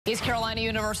East Carolina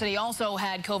University also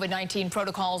had COVID-19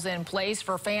 protocols in place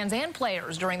for fans and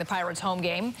players during the Pirates home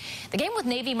game. The game with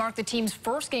Navy marked the team's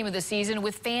first game of the season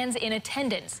with fans in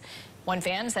attendance. One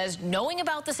fan says knowing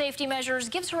about the safety measures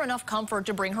gives her enough comfort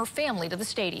to bring her family to the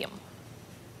stadium.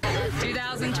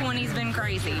 2020's been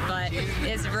crazy, but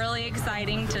it's really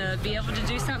exciting to be able to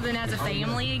do something as a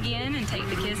family again and take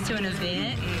the kids to an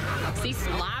event and see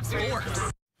live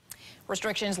sports.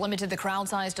 Restrictions limited the crowd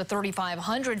size to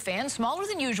 3,500 fans, smaller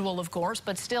than usual, of course,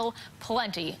 but still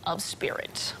plenty of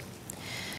spirit.